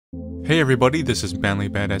Hey everybody, this is Manly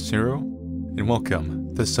Badass Hero, and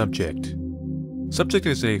welcome to Subject. Subject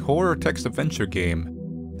is a horror text adventure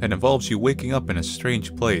game that involves you waking up in a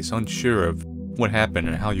strange place, unsure of what happened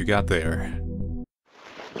and how you got there.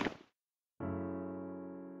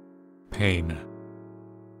 Pain.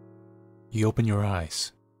 You open your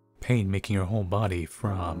eyes, pain making your whole body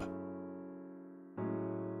throb.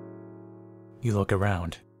 You look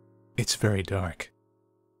around. It's very dark.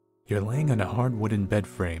 You're laying on a hard wooden bed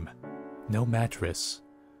frame. No mattress.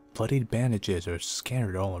 Bloodied bandages are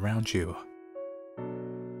scattered all around you.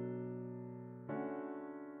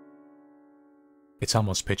 It's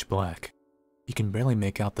almost pitch black. You can barely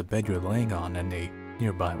make out the bed you're laying on and a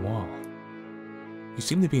nearby wall. You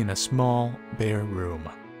seem to be in a small, bare room.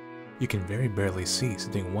 You can very barely see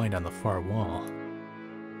something white on the far wall.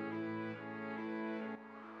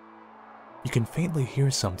 You can faintly hear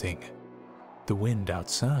something. The wind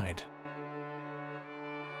outside.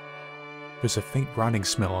 There's a faint rotting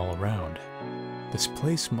smell all around. This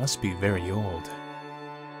place must be very old.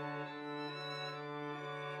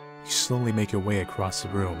 You slowly make your way across the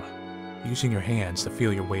room, using your hands to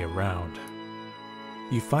feel your way around.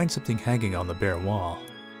 You find something hanging on the bare wall.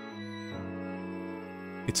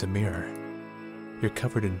 It's a mirror. You're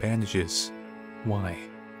covered in bandages. Why?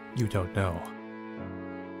 You don't know.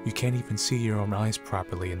 You can't even see your own eyes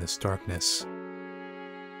properly in this darkness.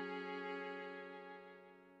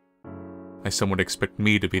 Some would expect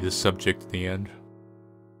me to be the subject at the end.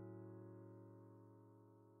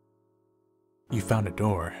 You found a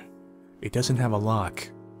door. It doesn't have a lock,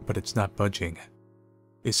 but it's not budging.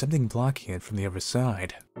 Is something blocking it from the other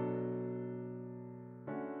side?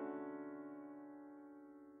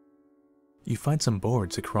 You find some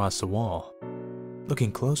boards across the wall.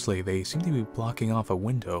 Looking closely, they seem to be blocking off a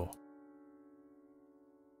window.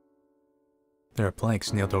 There are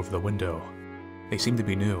planks nailed over the window. They seem to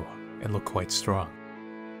be new and look quite strong.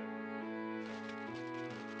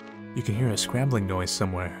 You can hear a scrambling noise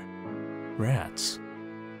somewhere. Rats.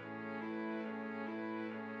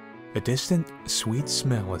 A distant, sweet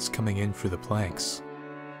smell is coming in through the planks.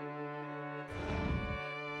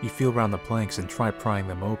 You feel around the planks and try prying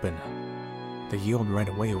them open. They yield right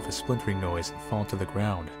away with a splintering noise and fall to the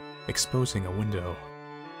ground, exposing a window.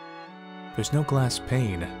 There's no glass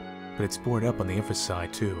pane, but it's boarded up on the other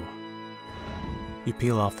side too. You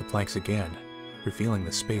peel off the planks again, revealing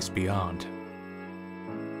the space beyond.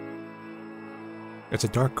 It's a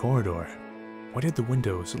dark corridor. Why did the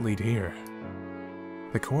windows lead here?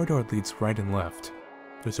 The corridor leads right and left.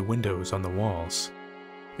 There's windows on the walls.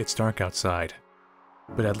 It's dark outside,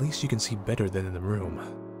 but at least you can see better than in the room.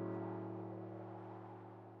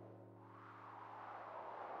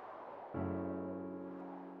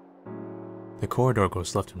 The corridor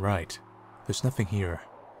goes left and right. There's nothing here.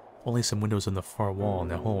 Only some windows on the far wall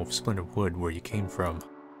and a hole of splintered wood where you came from.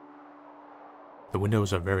 The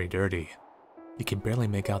windows are very dirty. You can barely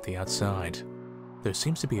make out the outside. There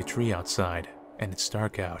seems to be a tree outside, and it's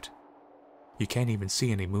dark out. You can't even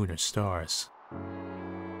see any moon or stars.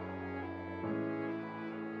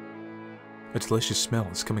 A delicious smell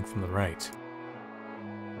is coming from the right.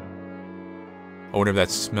 I wonder if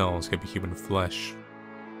that smell is going to be human flesh.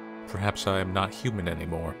 Perhaps I am not human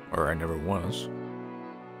anymore, or I never was.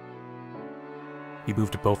 You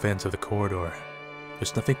move to both ends of the corridor.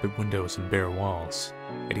 There's nothing but windows and bare walls.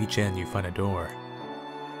 At each end you find a door.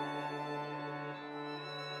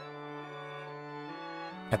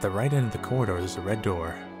 At the right end of the corridor there's a red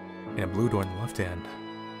door, and a blue door on the left end.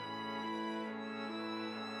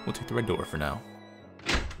 We'll take the red door for now.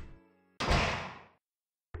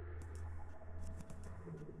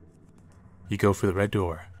 You go for the red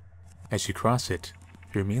door. As you cross it,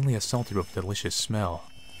 you're immediately assaulted with a delicious smell.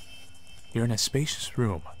 You're in a spacious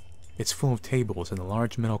room. It's full of tables and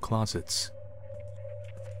large metal closets.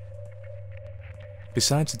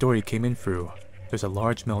 Besides the door you came in through, there's a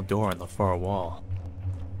large metal door on the far wall.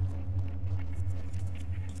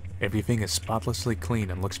 Everything is spotlessly clean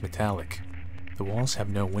and looks metallic. The walls have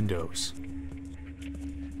no windows.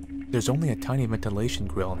 There's only a tiny ventilation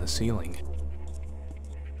grill in the ceiling.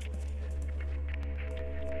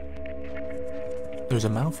 There's a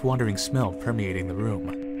mouth-watering smell permeating the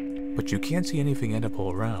room, but you can't see anything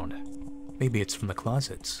edible around. Maybe it's from the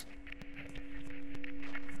closets.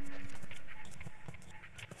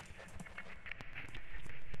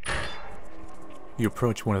 You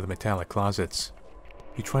approach one of the metallic closets.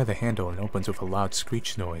 You try the handle and it opens with a loud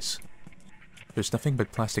screech noise. There's nothing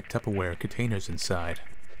but plastic Tupperware containers inside.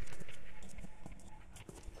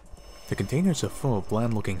 The containers are full of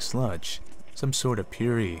bland-looking sludge, some sort of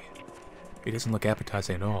puree. It doesn't look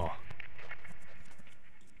appetizing at all.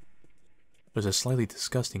 There's a slightly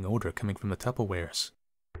disgusting odor coming from the Tupperwares,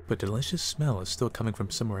 but delicious smell is still coming from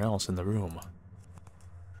somewhere else in the room.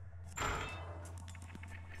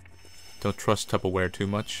 Don't trust Tupperware too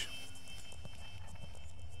much.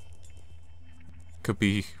 Could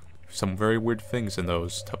be some very weird things in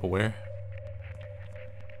those Tupperware.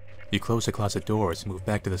 You close the closet doors and move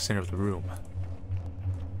back to the center of the room.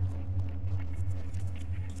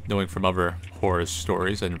 Knowing from other horror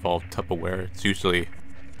stories that involve Tupperware, it's usually,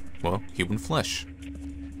 well, human flesh.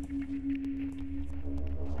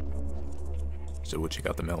 So we'll check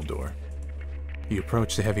out the metal door. You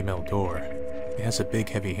approach the heavy metal door. It has a big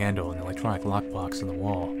heavy handle and an electronic lockbox on the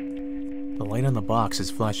wall. The light on the box is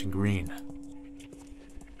flashing green.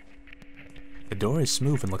 The door is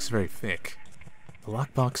smooth and looks very thick. The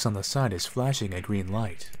lockbox on the side is flashing a green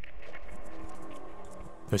light.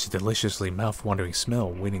 There's a deliciously mouth-watering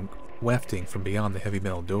smell wafting from beyond the heavy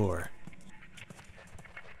metal door.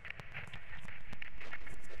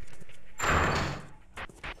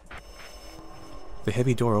 The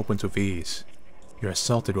heavy door opens with ease. You're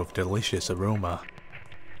assaulted with a delicious aroma.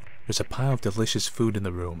 There's a pile of delicious food in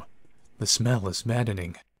the room. The smell is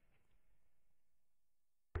maddening.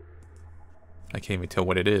 I can't even tell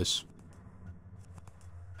what it is.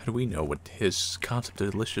 How do we know what his concept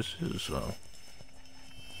of delicious is, though?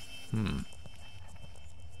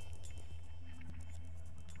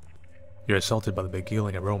 You're assaulted by the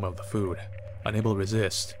beguiling aroma of the food. Unable to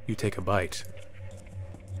resist, you take a bite.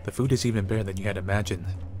 The food is even better than you had imagined.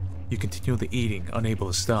 You continue the eating, unable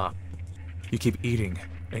to stop. You keep eating,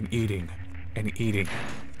 and eating, and eating.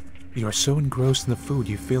 You are so engrossed in the food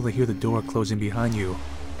you fail to hear the door closing behind you,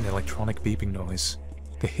 an electronic beeping noise.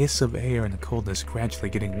 The hiss of air and the coldness gradually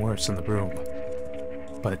getting worse in the room.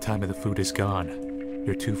 By the time the food is gone,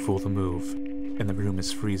 you're too full to move, and the room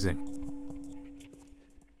is freezing.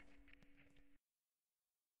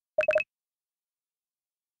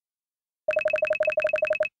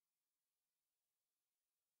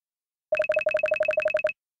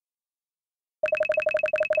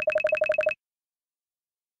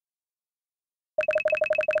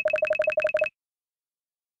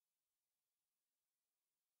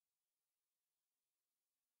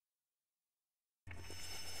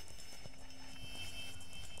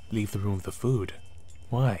 Leave the room with the food.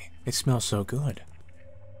 Why? It smells so good.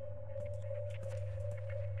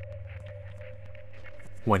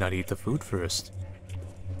 Why not eat the food first?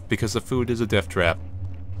 Because the food is a death trap.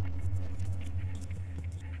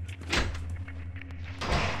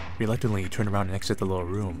 Reluctantly, you turn around and exit the little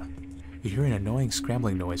room. You hear an annoying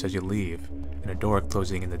scrambling noise as you leave, and a door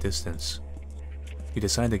closing in the distance. You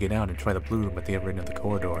decide to get out and try the blue room at the other end of the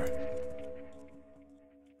corridor.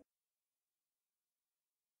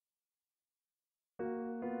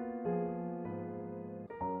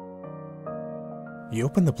 You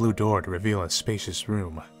open the blue door to reveal a spacious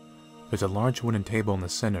room. There's a large wooden table in the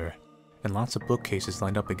center, and lots of bookcases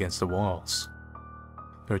lined up against the walls.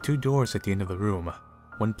 There are two doors at the end of the room,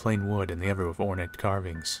 one plain wood and the other with ornate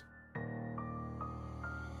carvings.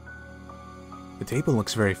 The table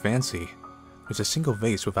looks very fancy. There's a single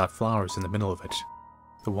vase without flowers in the middle of it.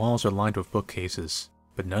 The walls are lined with bookcases,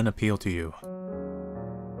 but none appeal to you.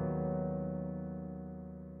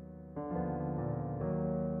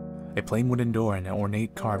 A plain wooden door and an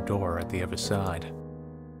ornate carved door at the other side.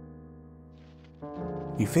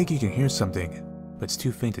 You think you can hear something, but it's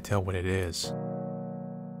too faint to tell what it is.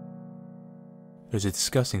 There's a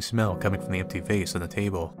disgusting smell coming from the empty vase on the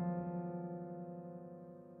table.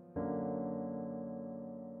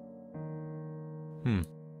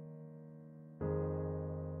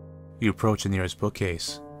 You approach the nearest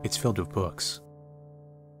bookcase. It's filled with books.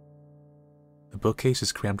 The bookcase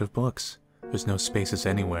is crammed with books. There's no spaces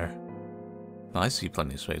anywhere. I see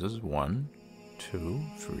plenty of spaces. 1, 2,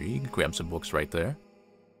 3. Grab some books right there.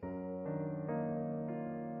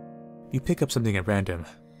 You pick up something at random.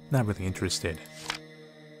 Not really interested.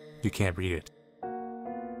 You can't read it.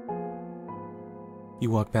 You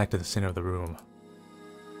walk back to the center of the room.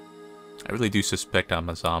 I really do suspect I'm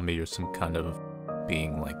a zombie or some kind of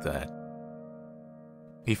being like that.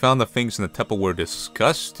 He found the things in the Tupperware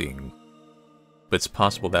disgusting, but it's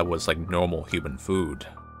possible that was like normal human food.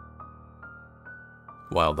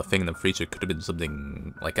 While the thing in the freezer could have been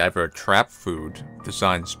something like either a trap food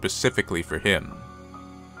designed specifically for him,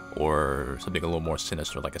 or something a little more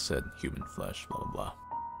sinister, like I said, human flesh, blah blah blah.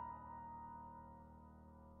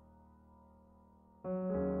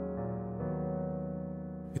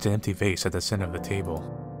 It's an empty vase at the center of the table.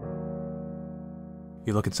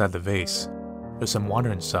 You look inside the vase. There's some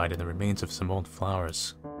water inside and the remains of some old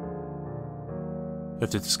flowers.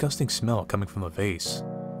 There's a disgusting smell coming from the vase.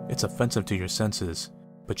 It's offensive to your senses,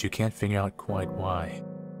 but you can't figure out quite why.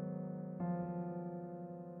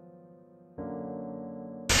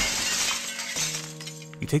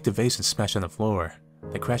 You take the vase and smash on the floor.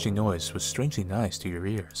 The crashing noise was strangely nice to your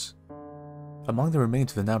ears. Among the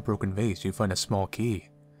remains of the now broken vase, you find a small key.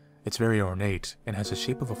 It's very ornate and has the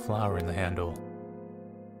shape of a flower in the handle.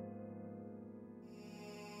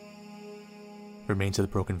 The remains of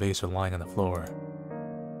the broken vase are lying on the floor.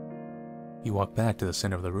 You walk back to the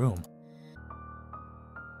center of the room.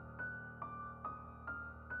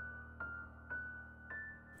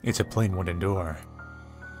 It's a plain wooden door.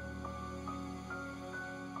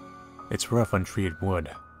 It's rough, untreated wood.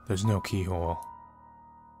 There's no keyhole.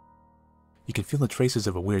 You can feel the traces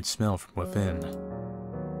of a weird smell from within.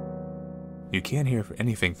 You can't hear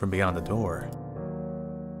anything from beyond the door.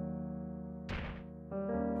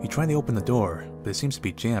 You try to open the door, but it seems to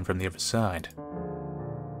be jammed from the other side.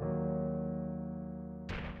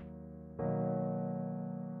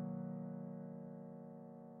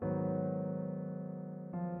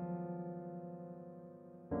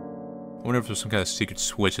 I wonder if there's some kind of secret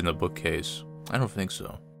switch in the bookcase. I don't think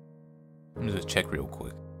so. Let me just check real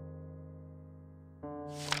quick.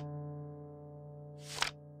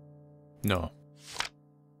 No.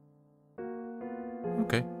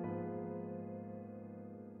 Okay.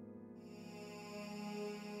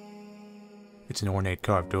 It's an ornate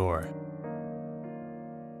carved door.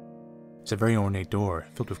 It's a very ornate door,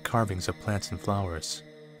 filled with carvings of plants and flowers.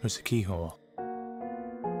 There's a keyhole.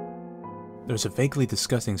 There's a vaguely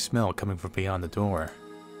disgusting smell coming from beyond the door.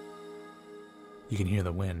 You can hear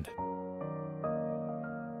the wind.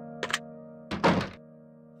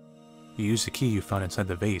 You use the key you found inside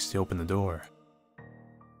the vase to open the door.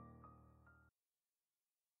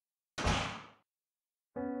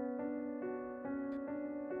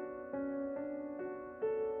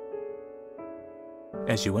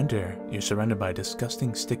 As you enter, you're surrounded by a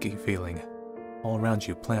disgusting, sticky feeling. All around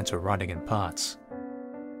you, plants are rotting in pots.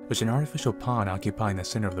 There's an artificial pond occupying the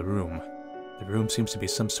center of the room. The room seems to be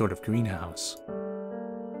some sort of greenhouse.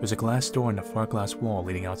 There's a glass door in the far glass wall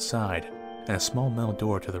leading outside, and a small metal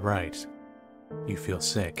door to the right. You feel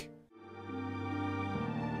sick.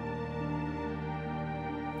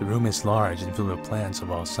 The room is large and filled with plants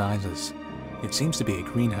of all sizes. It seems to be a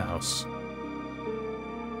greenhouse.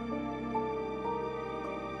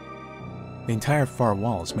 The entire far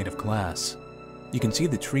wall is made of glass. You can see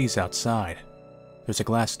the trees outside. There's a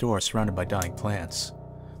glass door surrounded by dying plants.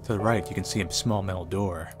 To the right, you can see a small metal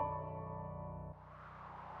door.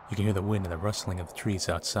 You can hear the wind and the rustling of the trees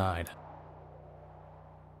outside.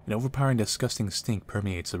 An overpowering, disgusting stink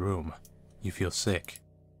permeates the room. You feel sick.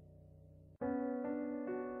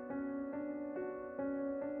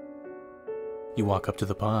 You walk up to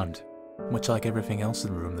the pond. Much like everything else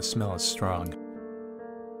in the room, the smell is strong.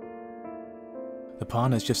 The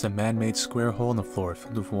pond is just a man-made square hole in the floor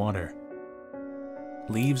filled with water.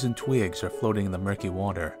 Leaves and twigs are floating in the murky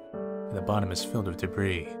water, and the bottom is filled with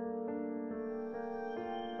debris.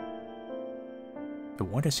 The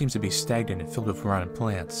water seems to be stagnant and filled with rotten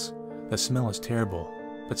plants. The smell is terrible,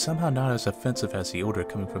 but somehow not as offensive as the odor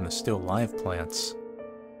coming from the still live plants.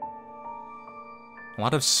 A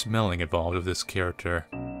lot of smelling involved with this character.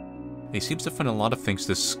 He seems to find a lot of things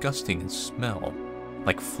disgusting in smell,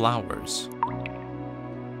 like flowers.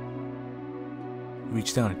 You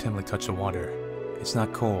reach down and timidly touch the water. It's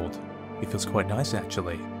not cold. It feels quite nice,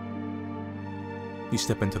 actually. You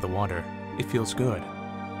step into the water. It feels good.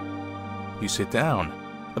 You sit down.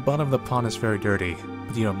 The bottom of the pond is very dirty,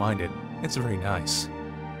 but you don't mind it. It's very nice.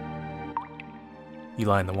 You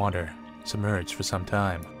lie in the water, submerged for some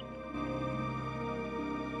time.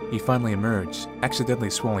 You finally emerge,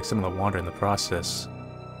 accidentally swallowing some of the water in the process.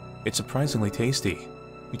 It's surprisingly tasty.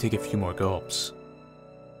 You take a few more gulps.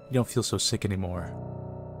 You don't feel so sick anymore.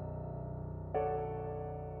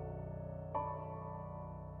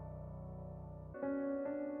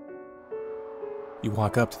 You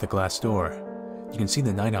walk up to the glass door. You can see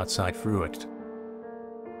the night outside through it.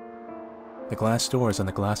 The glass door is on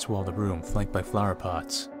the glass wall of the room, flanked by flower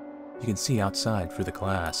pots. You can see outside through the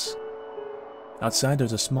glass. Outside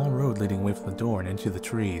there's a small road leading away from the door and into the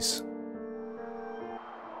trees.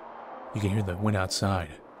 You can hear the wind outside.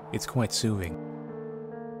 It's quite soothing.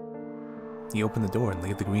 You open the door and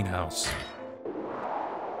leave the greenhouse.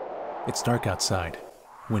 It's dark outside.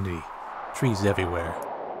 Windy. Trees everywhere.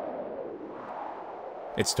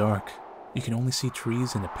 It's dark. You can only see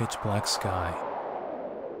trees and a pitch-black sky.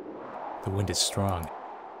 The wind is strong.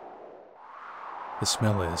 The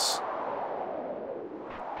smell is...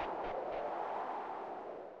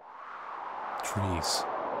 trees.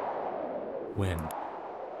 Wind.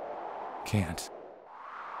 Can't.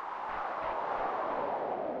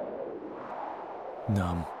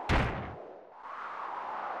 numb.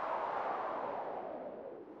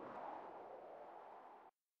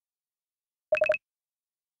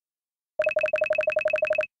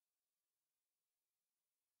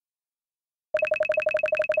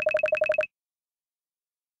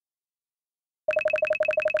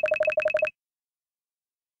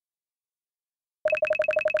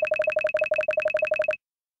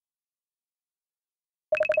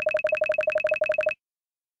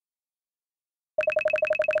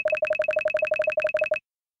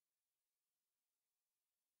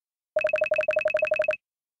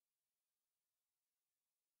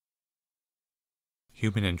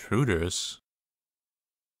 Human intruders?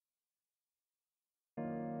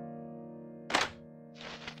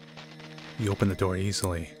 You open the door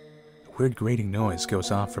easily. A weird grating noise goes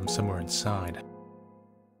off from somewhere inside.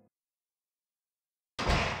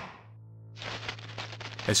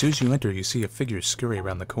 As soon as you enter, you see a figure scurry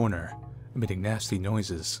around the corner, emitting nasty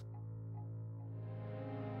noises.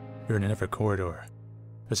 You're in another corridor.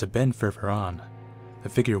 There's a bend further on. The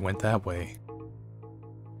figure went that way.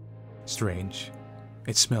 Strange.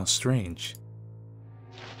 It smells strange.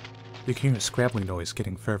 You can hear a scrabbling noise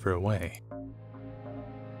getting further away.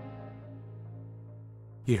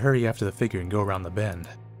 You hurry after the figure and go around the bend.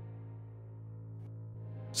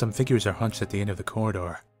 Some figures are hunched at the end of the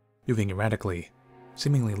corridor, moving erratically,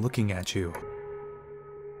 seemingly looking at you.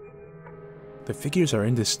 The figures are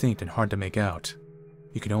indistinct and hard to make out.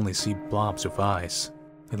 You can only see blobs of eyes.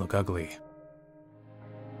 They look ugly.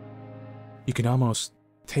 You can almost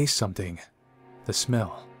taste something. The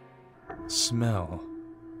smell. Smell.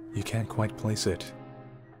 You can't quite place it.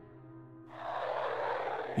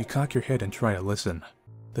 You cock your head and try to listen.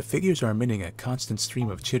 The figures are emitting a constant stream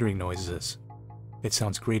of chittering noises. It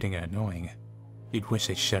sounds grating and annoying. You'd wish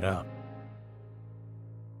they'd shut up.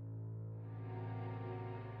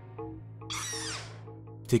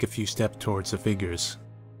 Take a few steps towards the figures.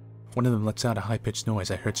 One of them lets out a high-pitched noise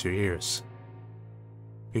that hurts your ears.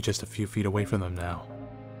 You're just a few feet away from them now.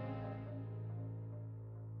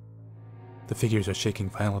 The figures are shaking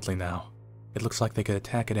violently now. It looks like they could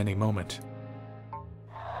attack at any moment.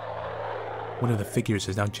 One of the figures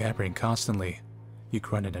is now jabbering constantly. You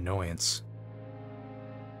grunt in annoyance.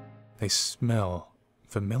 They smell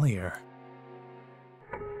familiar.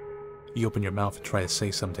 You open your mouth and try to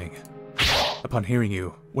say something. Upon hearing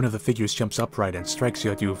you, one of the figures jumps upright and strikes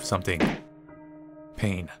you at you with something.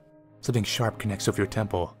 Pain. Something sharp connects with your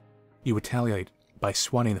temple. You retaliate by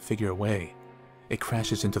swatting the figure away. It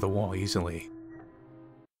crashes into the wall easily.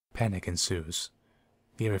 Panic ensues.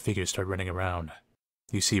 The other figures start running around.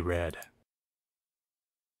 You see red.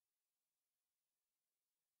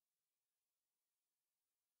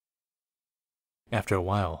 After a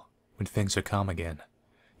while, when things are calm again,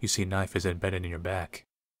 you see a knife is embedded in your back.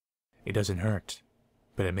 It doesn't hurt,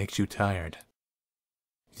 but it makes you tired.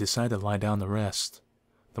 You decide to lie down to rest.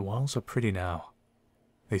 The walls are pretty now.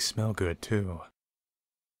 They smell good, too.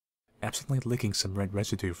 Absently licking some red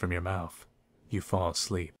residue from your mouth, you fall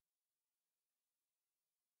asleep.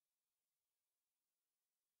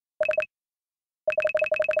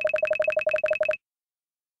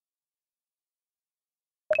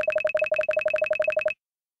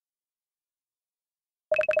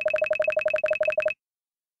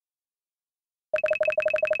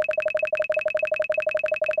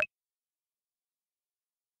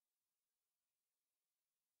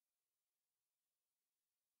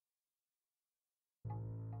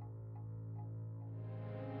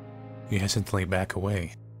 You hesitantly back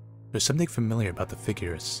away. There's something familiar about the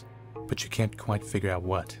figures, but you can't quite figure out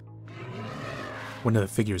what. One of the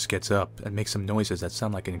figures gets up and makes some noises that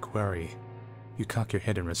sound like an inquiry. You cock your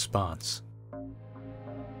head in response.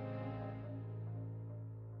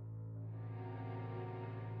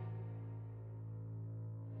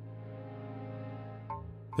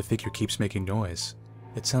 The figure keeps making noise.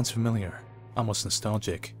 It sounds familiar, almost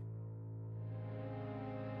nostalgic.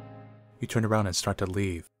 You turn around and start to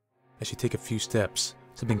leave. As you take a few steps,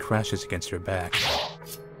 something crashes against your back.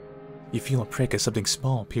 You feel a prick as something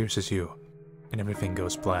small pierces you, and everything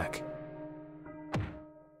goes black.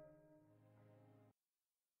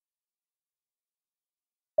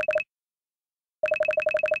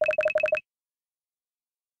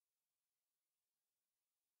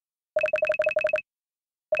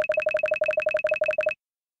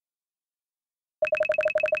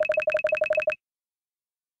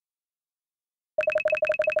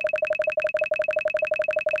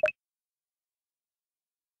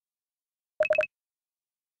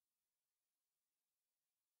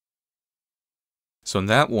 So in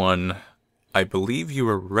that one, I believe you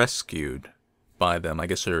were rescued by them. I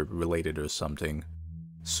guess they're related or something.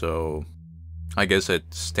 So I guess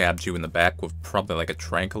it stabbed you in the back with probably like a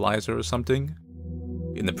tranquilizer or something.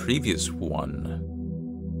 In the previous one,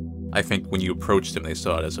 I think when you approached him, they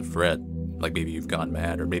saw it as a threat. Like maybe you've gone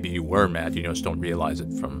mad, or maybe you were mad, you just don't realize it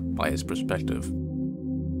by his perspective.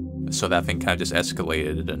 So that thing kind of just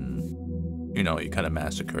escalated and, you kind of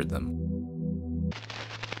massacred them.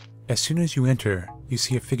 As soon as you enter, you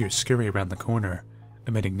see a figure scurry around the corner,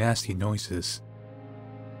 emitting nasty noises.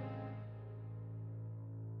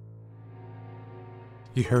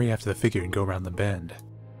 You hurry after the figure and go around the bend.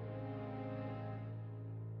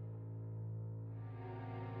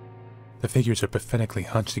 The figures are pathetically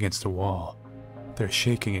hunched against the wall. They're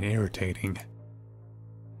shaking and irritating.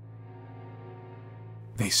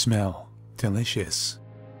 They smell delicious.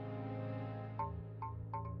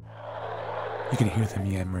 You can hear them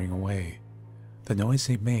yammering away. The noise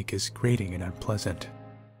they make is grating and unpleasant.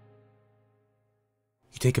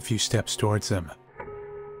 You take a few steps towards them.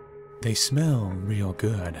 They smell real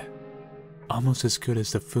good. Almost as good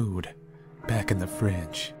as the food back in the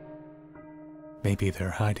fridge. Maybe they're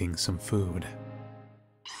hiding some food.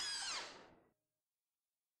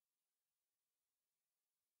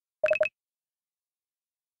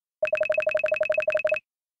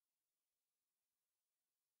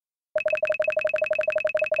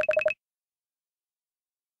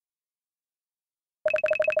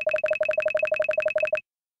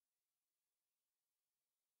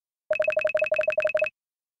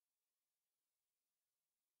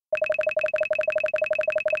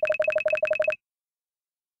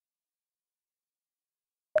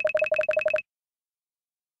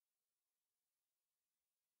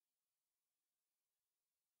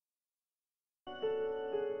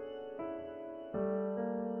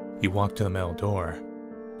 You walk to the metal door.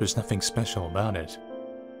 There's nothing special about it.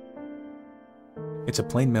 It's a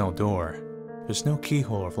plain metal door. There's no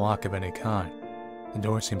keyhole or lock of any kind. The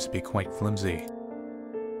door seems to be quite flimsy.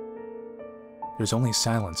 There's only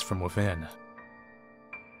silence from within.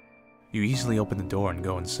 You easily open the door and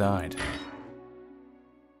go inside.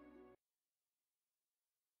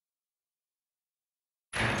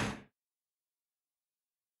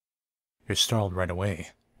 You're startled right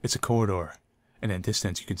away. It's a corridor. In the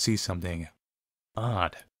distance, you can see something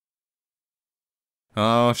odd.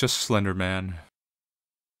 Oh, it's just Slender Man.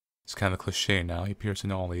 It's kind of a cliche now. He appears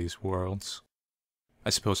in all these worlds. I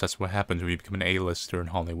suppose that's what happens when you become an A-lister in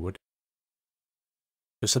Hollywood.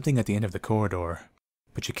 There's something at the end of the corridor,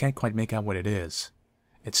 but you can't quite make out what it is.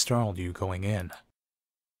 It startled you going in.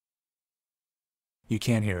 You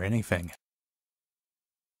can't hear anything.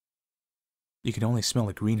 You can only smell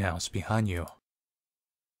a greenhouse behind you.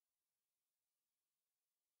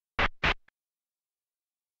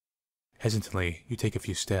 Hesitantly, you take a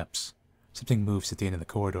few steps. Something moves at the end of the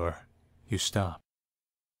corridor. You stop.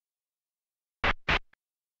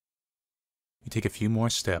 You take a few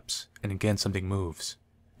more steps, and again something moves.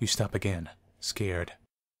 You stop again, scared.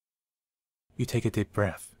 You take a deep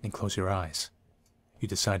breath and close your eyes. You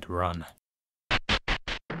decide to run.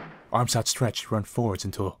 Arms outstretched, you run forwards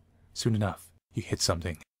until, soon enough, you hit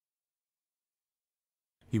something.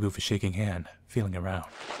 You move a shaking hand, feeling around.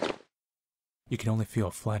 You can only feel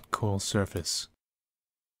a flat, cold surface.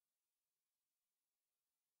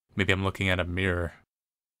 Maybe I'm looking at a mirror.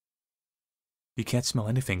 You can't smell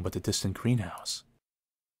anything but the distant greenhouse.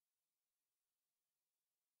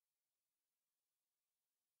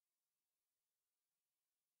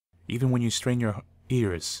 Even when you strain your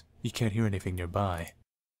ears, you can't hear anything nearby.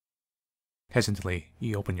 Hesitantly,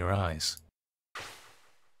 you open your eyes.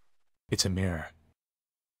 It's a mirror.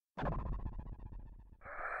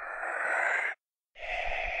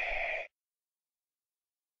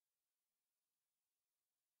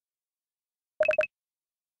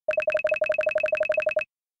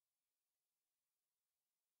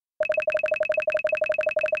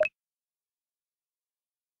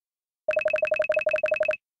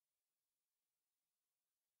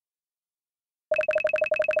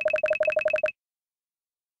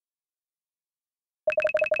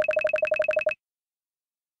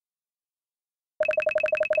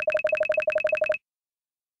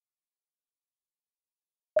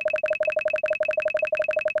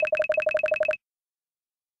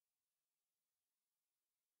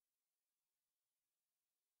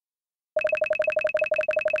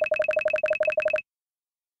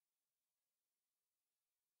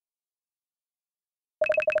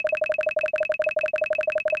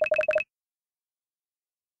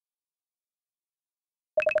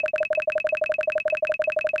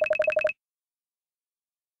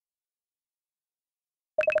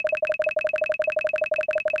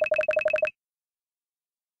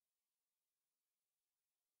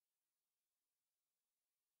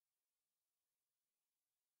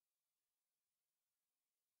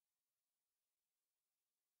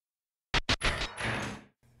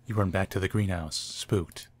 You run back to the greenhouse,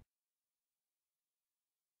 spooked.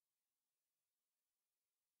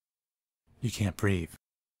 You can't breathe.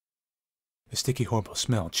 The sticky, horrible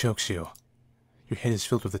smell chokes you. Your head is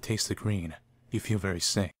filled with the taste of green. You feel very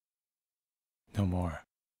sick. No more.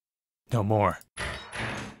 No more.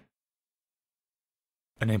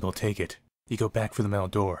 Unable to take it, you go back for the metal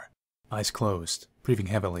door, eyes closed, breathing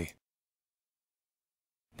heavily.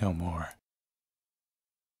 No more.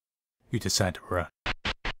 You decide to run.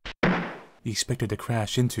 You expected to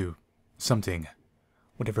crash into something,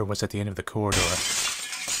 whatever was at the end of the corridor.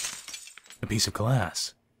 A piece of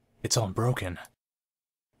glass. It's all broken.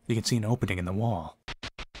 You can see an opening in the wall.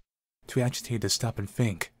 Too agitated to stop and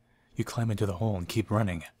think, you climb into the hole and keep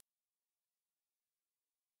running.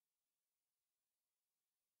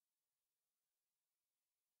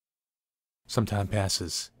 Some time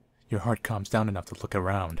passes. Your heart calms down enough to look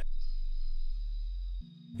around.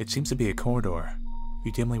 It seems to be a corridor.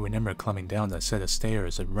 You dimly remember climbing down the set of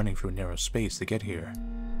stairs and running through a narrow space to get here.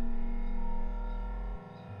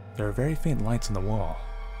 There are very faint lights on the wall.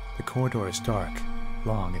 The corridor is dark,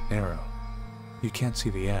 long and narrow. You can't see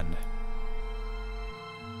the end.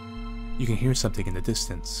 You can hear something in the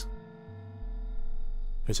distance.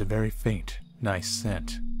 There's a very faint, nice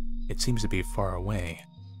scent. It seems to be far away.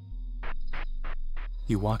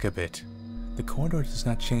 You walk a bit. The corridor does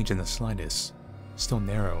not change in the slightest, still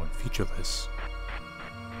narrow and featureless.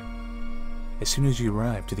 As soon as you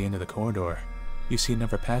arrive to the end of the corridor, you see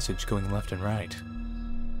another passage going left and right.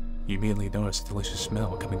 You immediately notice a delicious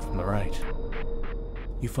smell coming from the right.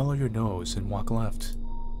 You follow your nose and walk left.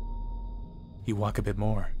 You walk a bit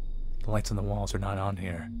more. The lights on the walls are not on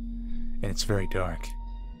here, and it's very dark.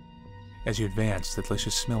 As you advance, the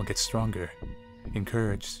delicious smell gets stronger.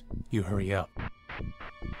 Encouraged, you hurry up.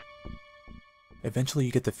 Eventually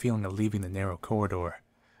you get the feeling of leaving the narrow corridor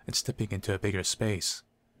and stepping into a bigger space.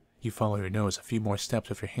 You follow your nose a few more steps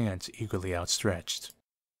with your hands eagerly outstretched.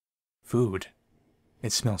 Food.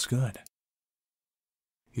 It smells good.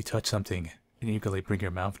 You touch something and eagerly bring your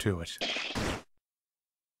mouth to it.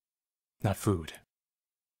 Not food.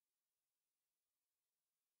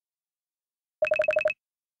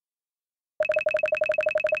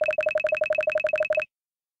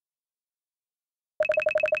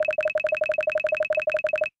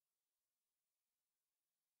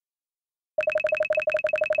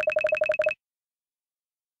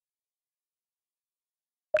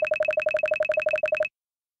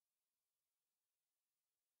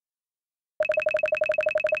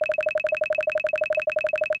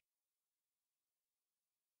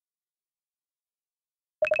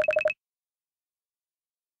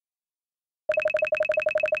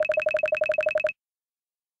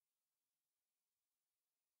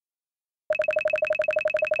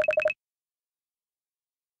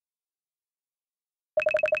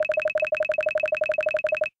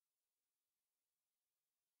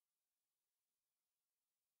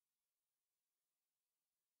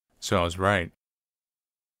 So I was right.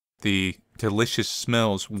 The delicious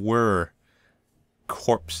smells were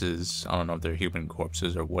corpses. I don't know if they're human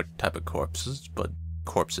corpses or what type of corpses, but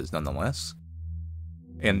corpses nonetheless.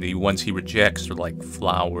 And the ones he rejects are like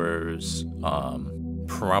flowers,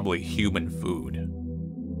 probably human food.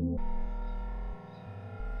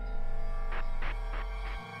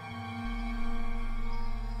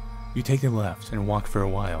 You take the left and walk for a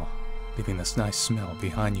while, leaving this nice smell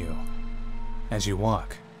behind you. As you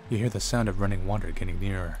walk, you hear the sound of running water getting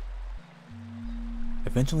nearer.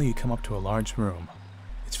 Eventually you come up to a large room.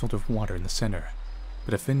 It's filled with water in the center,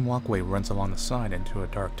 but a thin walkway runs along the side into a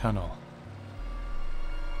dark tunnel.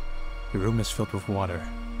 The room is filled with water,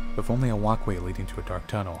 with only a walkway leading to a dark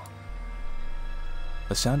tunnel.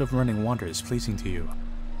 The sound of running water is pleasing to you.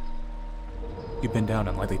 You bend down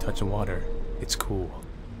and lightly touch the water. It's cool.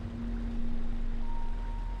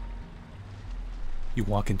 You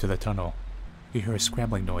walk into the tunnel. You hear a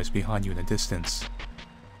scrambling noise behind you in the distance.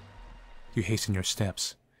 You hasten your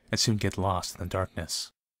steps, and soon get lost in the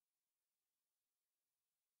darkness.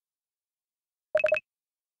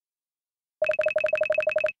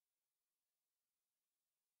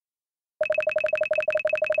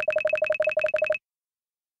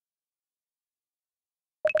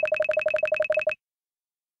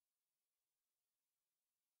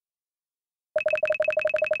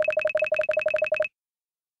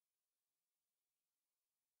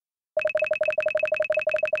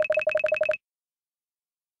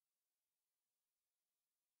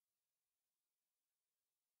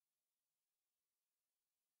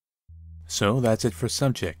 So that's it for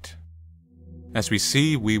subject. As we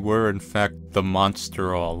see, we were in fact the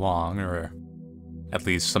monster all along, or at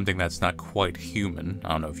least something that's not quite human.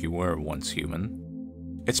 I don't know if you were once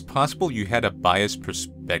human. It's possible you had a biased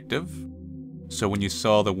perspective. So when you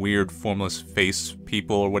saw the weird formless face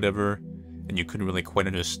people or whatever, and you couldn't really quite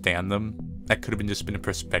understand them, that could have just been a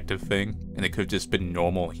perspective thing, and they could have just been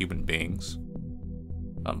normal human beings.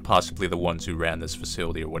 Possibly the ones who ran this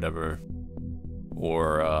facility or whatever,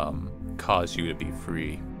 or caused you to be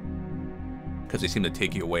free, because they seem to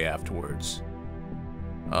take you away afterwards.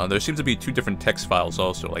 There seems to be two different text files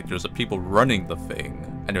also, like there's the people running the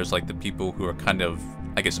thing, and there's like the people who are kind of,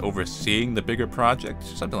 I guess, overseeing the bigger project,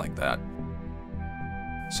 something like that.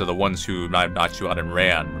 So the ones who might have knocked you out and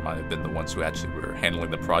ran might have been the ones who actually were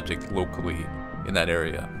handling the project locally in that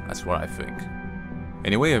area. That's what I think.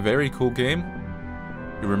 Anyway, a very cool game.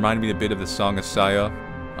 It reminded me a bit of The Song of Saya.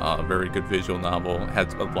 A very good visual novel. It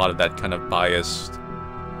had a lot of that kind of biased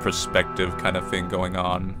perspective kind of thing going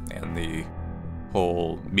on, and the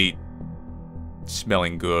whole meat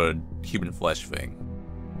smelling good human flesh thing.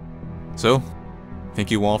 So, thank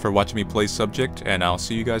you all for watching me play Subject, and I'll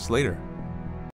see you guys later.